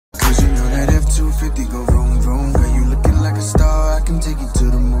250 go vroom vroom. Girl, you looking like a star, I can take you to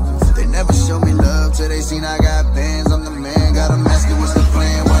the moon. They never show me love till they seen I got bands. I'm the man, got 'em asking what's the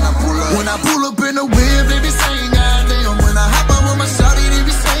plan when I pull up. When I pull up in the whip, they be saying goddamn. When I hop out with my shawty, they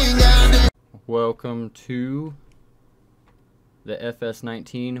be saying goddamn. Welcome to the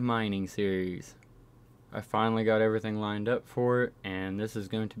FS19 mining series. I finally got everything lined up for it, and this is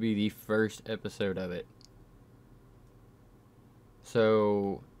going to be the first episode of it.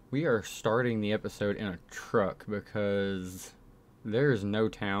 So, we are starting the episode in a truck because there is no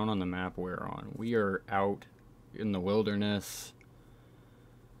town on the map we're on. We are out in the wilderness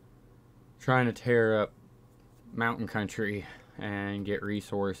trying to tear up mountain country and get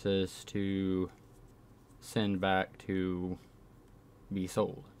resources to send back to be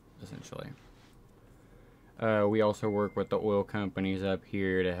sold, essentially. We also work with the oil companies up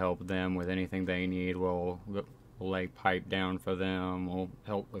here to help them with anything they need. We'll lay pipe down for them. We'll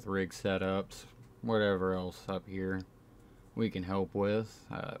help with rig setups, whatever else up here we can help with.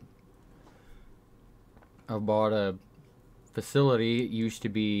 I bought a facility. It used to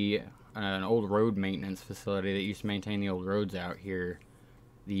be an old road maintenance facility that used to maintain the old roads out here.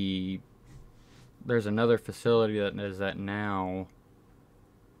 There's another facility that does that now,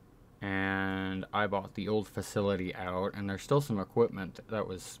 and I bought the old facility out, and there's still some equipment that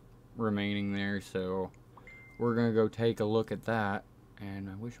was remaining there, so we're gonna go take a look at that. And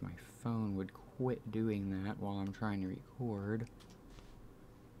I wish my phone would quit doing that while I'm trying to record.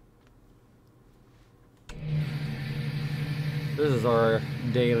 This is our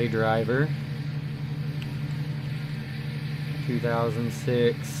daily driver,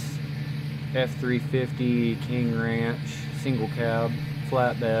 2006 F350 King Ranch single cab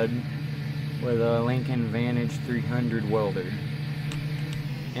flatbed with a Lincoln Vantage 300 welder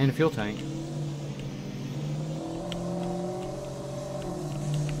and a fuel tank.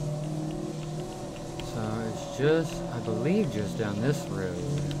 So it's just, I believe, just down this road.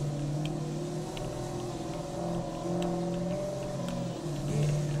 Yeah,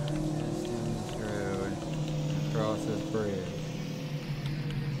 just down this road, across this bridge.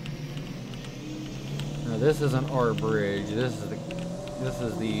 Now this isn't our bridge. This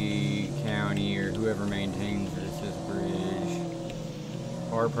is the county or whoever maintains this bridge.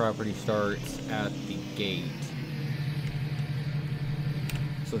 Our property starts at the gate.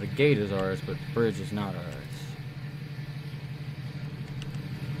 So the gate is ours, but the bridge is not ours.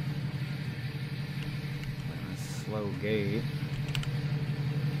 A slow gate.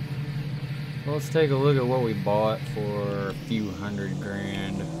 Well, let's take a look at what we bought for a few $100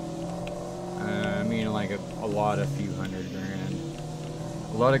 grand. I mean, like a lot of few $100 grand.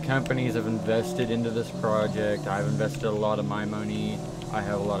 A lot of companies have invested into this project. I've invested a lot of my money. I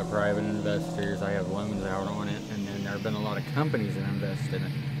have a lot of private investors. I have loans out on it, and then there have been a lot of companies that invested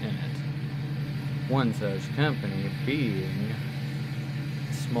in it. One such company being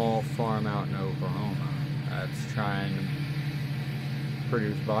a small farm out in Oklahoma that's trying to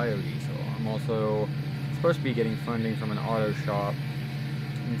produce biodiesel. I'm also supposed to be getting funding from an auto shop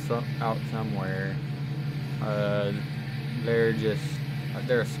out somewhere.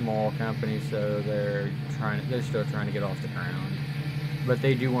 They're a small company, so they're still trying to get off the ground. But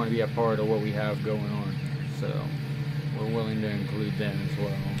they do want to be a part of what we have going on here, so we're willing to include them as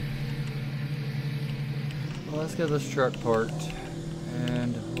well. Well, let's get this truck parked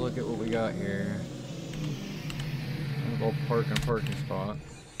and look at what we got here. We'll park in a parking spot.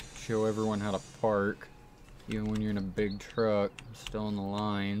 Show everyone how to park, even when you're in a big truck, still in the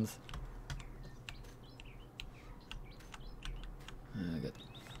lines.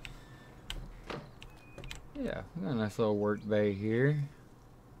 Yeah, we got a nice little work bay here.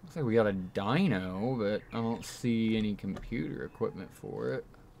 Looks like we got a dyno, but I don't see any computer equipment for it.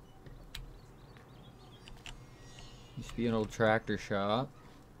 Used to be an old tractor shop.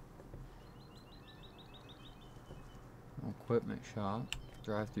 Equipment shop.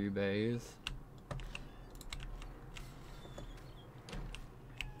 Drive-through bays.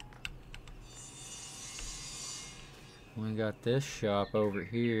 We got this shop over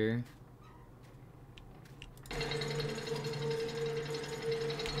here.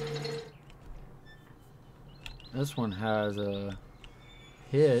 This one has a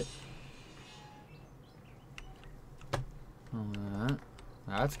hit on that.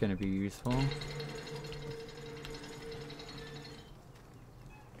 That's going to be useful.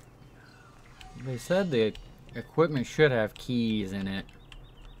 They said the equipment should have keys in it.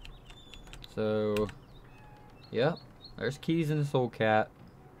 So, yep, there's keys in this old cat.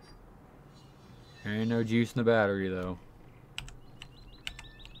 There ain't no juice in the battery though.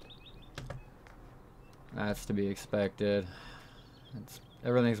 That's to be expected. It's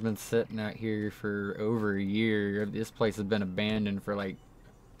Everything's been sitting out here for over a year. This place has been abandoned for like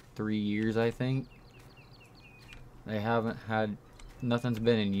 3 years, I think. They haven't had... Nothing's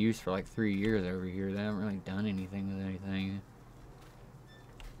been in use for like 3 years over here. They haven't really done anything with anything.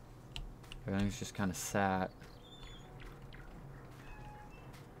 Everything's just kind of sat.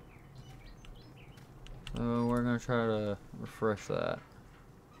 So we're going to try to refresh that.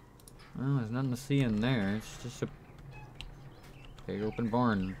 Well, there's nothing to see in there. It's just a big open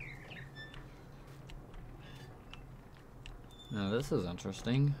barn. Now this is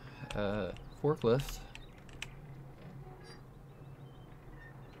interesting. Forklift.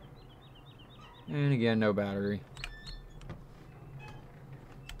 And again, no battery.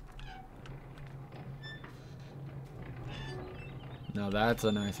 Now that's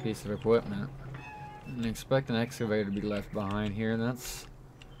a nice piece of equipment. Didn't expect an excavator to be left behind here. And that's...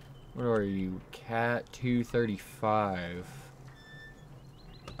 What are you? Cat 235.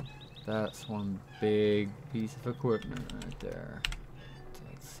 That's one big piece of equipment right there. So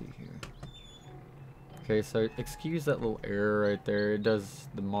let's see here. Okay, so excuse that little error right there. It does,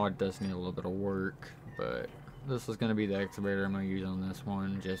 the mod does need a little bit of work, but this is going to be the excavator I'm going to use on this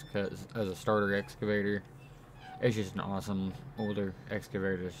one, just because as a starter excavator, it's just an awesome older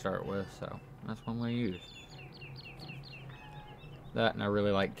excavator to start with, so that's what I'm going to use. That, and I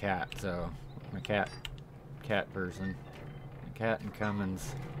really like cat, so I'm a cat person. Cat and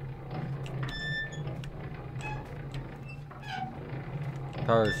Cummins.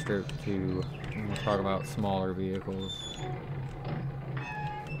 Power stroke 2. We'll talk about smaller vehicles.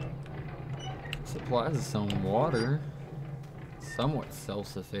 Supplies its own water. Somewhat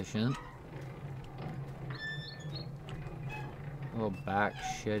self-sufficient. A little back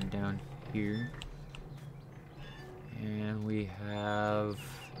shed down here. And we have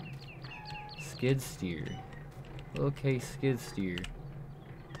skid steer. Okay, skid steer.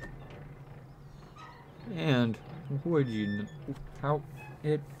 And would you how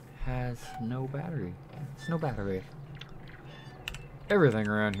it has no battery. It's no battery. Everything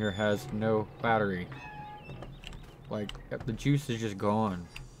around here has no battery. Like, the juice is just gone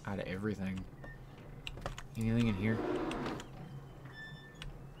out of everything. Anything in here?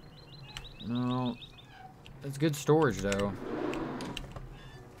 No. It's good storage, though.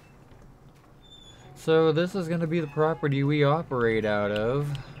 So, this is going to be the property we operate out of.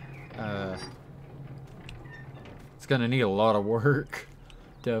 It's going to need a lot of work.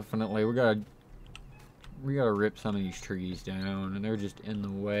 Definitely. We gotta rip some of these trees down, and they're just in the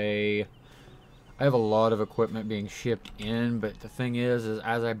way. I have a lot of equipment being shipped in, but the thing is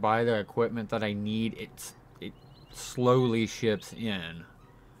as I buy the equipment that I need, it slowly ships in.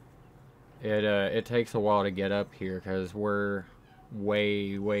 It takes a while to get up here because we're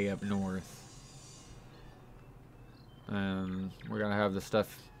way up north. We're gonna have the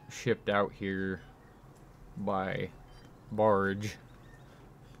stuff shipped out here by barge.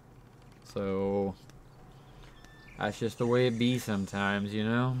 So that's just the way it be sometimes, you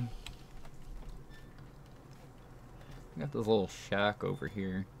know. Got this little shack over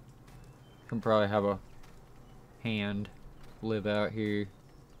here. Can probably have a hand live out here,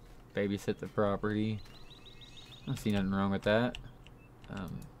 babysit the property. I don't see nothing wrong with that.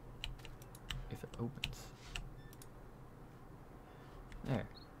 If it opens. There.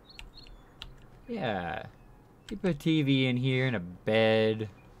 Yeah. You put a TV in here and a bed.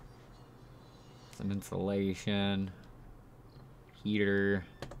 Some insulation. Heater.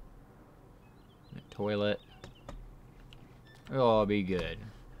 And a toilet. It'll all be good.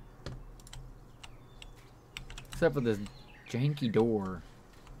 Except for this janky door.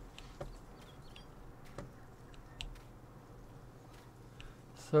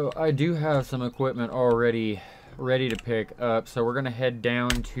 So I do have some equipment already ready to pick up, so we're gonna head down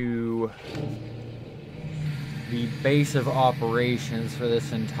to the base of operations for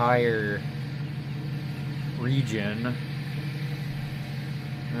this entire region.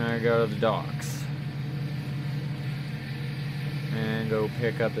 And I go to the docks and go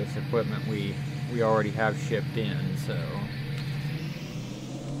pick up this equipment we already have shipped in. So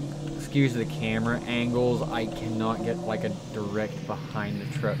excuse the camera angles, I cannot get like a direct behind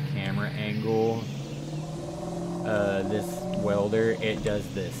the truck camera angle. This welder, it does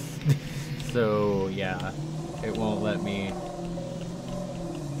this. So yeah, it won't let me.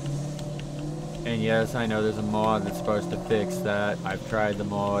 And yes, I know there's a mod that's supposed to fix that. I've tried the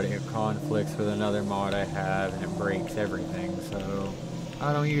mod, it conflicts with another mod I have, and it breaks everything, so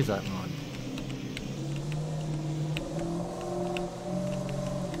I don't use that mod.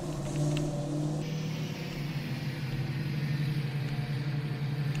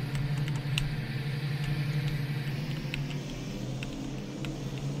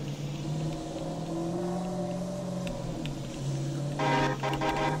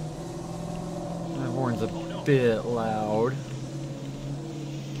 sounds a bit loud.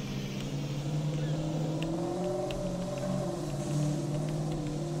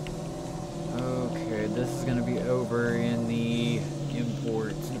 Okay, this is gonna be over in the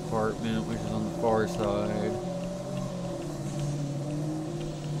imports department, which is on the far side.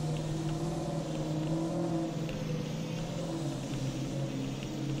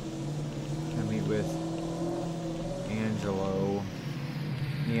 I meet with Angelo.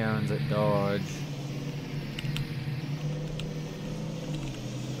 He owns at Dodge.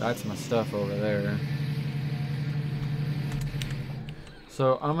 That's my stuff over there.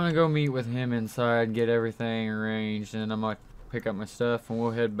 So I'm gonna go meet with him inside, get everything arranged, and I'm gonna pick up my stuff and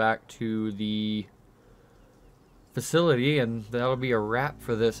we'll head back to the facility, and that'll be a wrap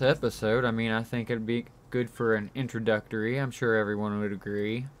for this episode. I mean, I think it'd be good for an introductory. I'm sure everyone would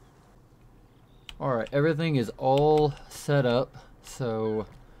agree. Alright, everything is all set up, so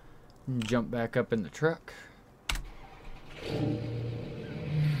jump back up in the truck.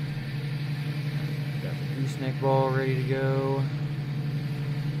 Got the gooseneck ball ready to go.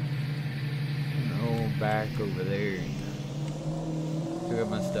 Oh, back over there. Pick up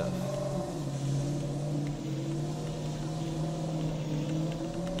my stuff.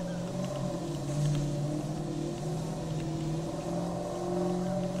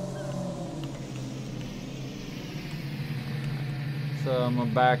 So I'm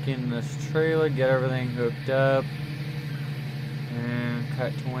gonna back in this trailer, get everything hooked up, and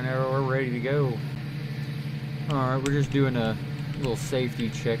cut to whenever we're ready to go. Alright, we're just doing a little safety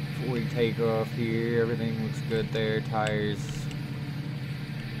check before we take off here. Everything looks good there. Tires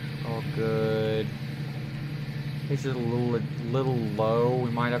all good. It's just a little low.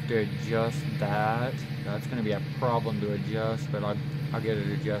 We might have to adjust that. That's going to be a problem to adjust, but I'll get it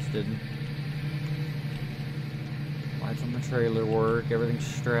adjusted. Lights on the trailer work. Everything's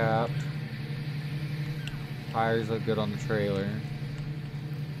strapped. Tires look good on the trailer.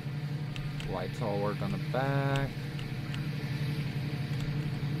 Lights all work on the back.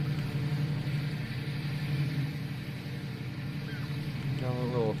 Got a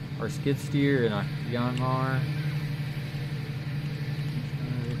little, our skid steer and a Yanmar.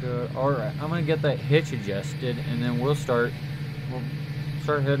 Good. Alright, I'm gonna get that hitch adjusted and then we'll start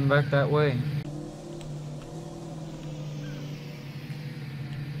heading back that way.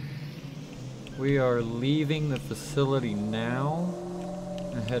 We are leaving the facility now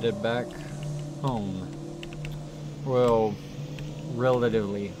and headed back home. Well,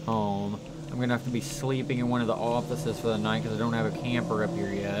 relatively home. I'm gonna have to be sleeping in one of the offices for the night because I don't have a camper up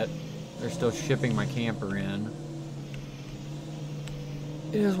here yet. They're still shipping my camper in.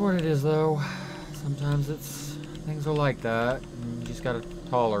 It is what it is, though. Sometimes things are like that. You just gotta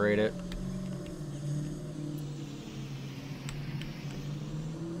tolerate it.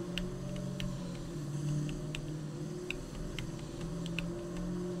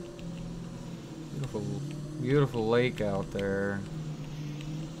 Beautiful lake out there.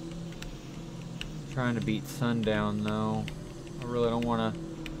 Trying to beat sundown though. I really don't want to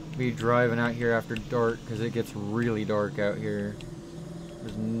be driving out here after dark because it gets really dark out here.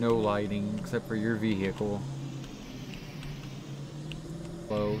 There's no lighting except for your vehicle.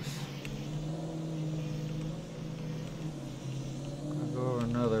 Close. I'll go over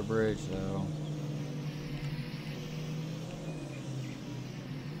another bridge though.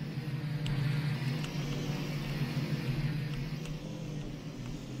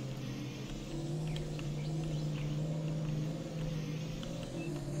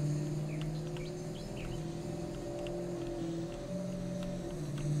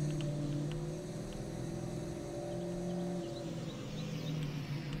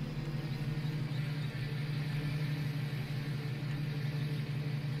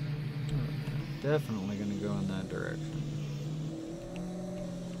 Definitely going to go in that direction.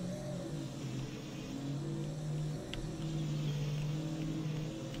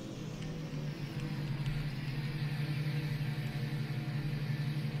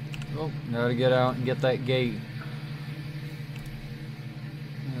 Oh, gotta get out and get that gate.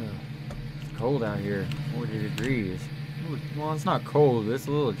 Ugh, it's cold out here, 40 degrees. Well, it's not cold, it's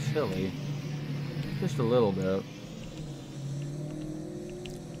a little chilly. Just a little bit.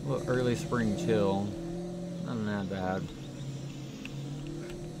 A little early spring chill. Nothing that bad.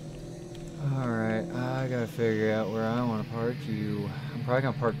 Alright, I gotta figure out where I want to park you. I'm probably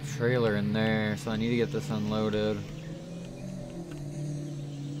gonna park the trailer in there, so I need to get this unloaded.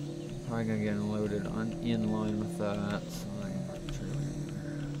 Probably gonna get unloaded in line with that, so I can park the trailer in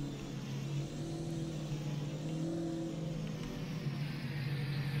there.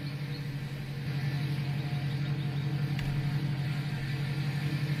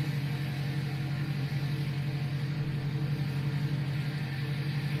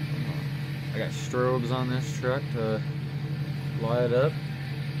 got strobes on this truck to light up.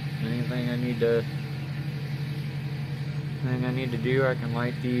 Anything I need to do, I can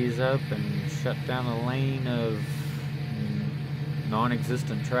light these up and shut down a lane of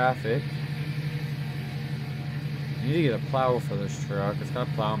non-existent traffic. I need to get a plow for this truck. It's got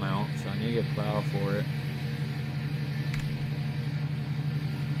a plow mount, so I need to get a plow for it.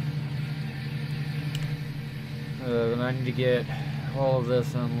 And I need to get all of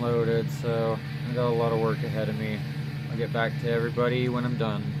this unloaded, so I got a lot of work ahead of me. I'll get back to everybody when I'm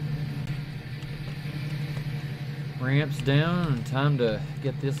done. Ramps down, and time to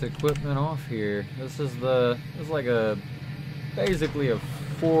get this equipment off here. This is like basically a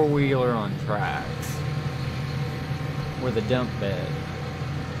four-wheeler on tracks with a dump bed.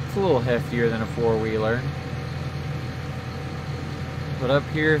 It's a little heftier than a four-wheeler. But up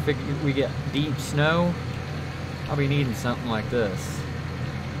here, if we get deep snow, I'll be needing something like this.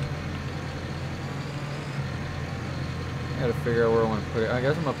 I gotta figure out where I want to put it. I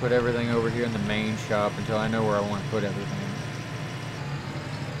guess I'm gonna put everything over here in the main shop until I know where I want to put everything.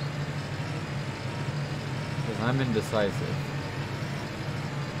 Because I'm indecisive.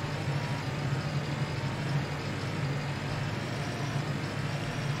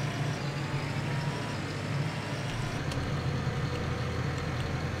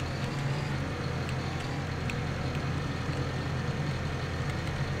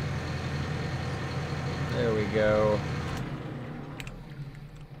 There we go.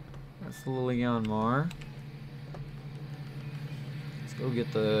 That's the Leonmar. Let's go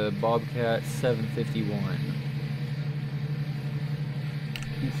get the Bobcat 751.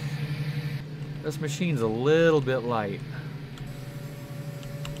 Oof. This machine's a little bit light.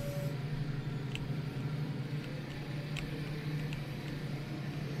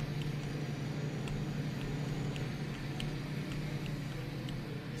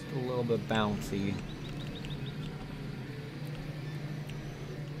 Just a little bit bouncy.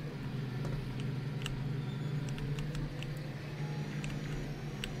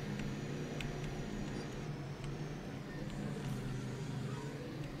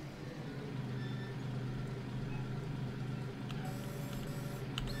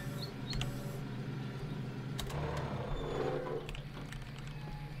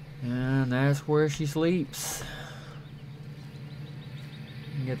 And that's where she sleeps.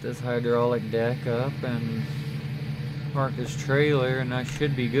 Get this hydraulic deck up and park this trailer, and I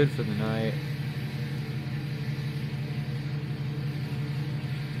should be good for the night.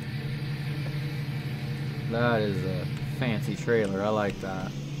 That is a fancy trailer. I like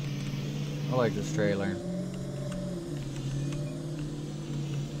that. I like this trailer.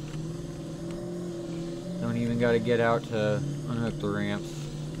 Don't even got to get out to unhook the ramps.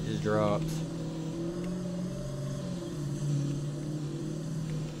 It just drops.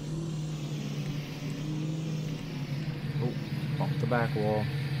 Oh, off the back wall.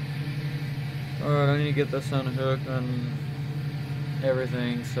 Alright, I need to get this unhooked and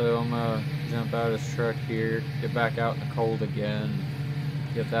everything, so I'm gonna jump out of this truck here, get back out in the cold again,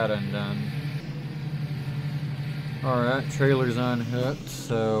 get that undone. Alright, trailer's unhooked,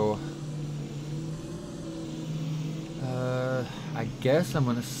 so I guess I'm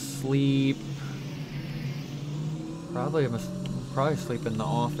gonna sleep. Probably sleep in the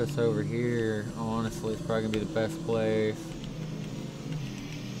office over here. Honestly, it's probably gonna be the best place.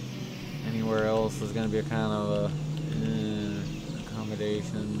 Anywhere else is gonna be a kind of a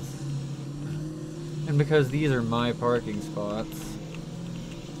accommodations. And because these are my parking spots,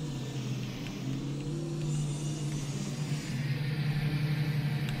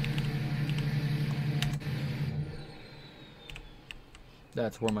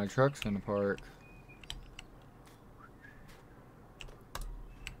 that's where my truck's gonna park.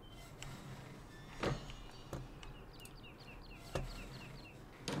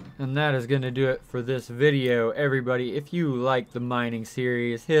 And that is going to do it for this video, everybody. If you like the mining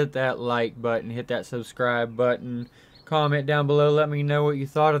series, hit that like button, hit that subscribe button, comment down below, let me know what you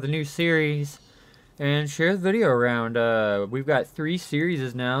thought of the new series, and share the video around. We've got 3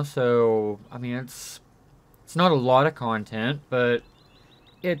 series now, so I mean it's not a lot of content, but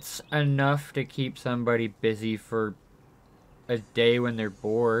it's enough to keep somebody busy for a day when they're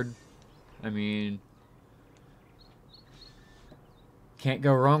bored. I mean, can't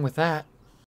go wrong with that.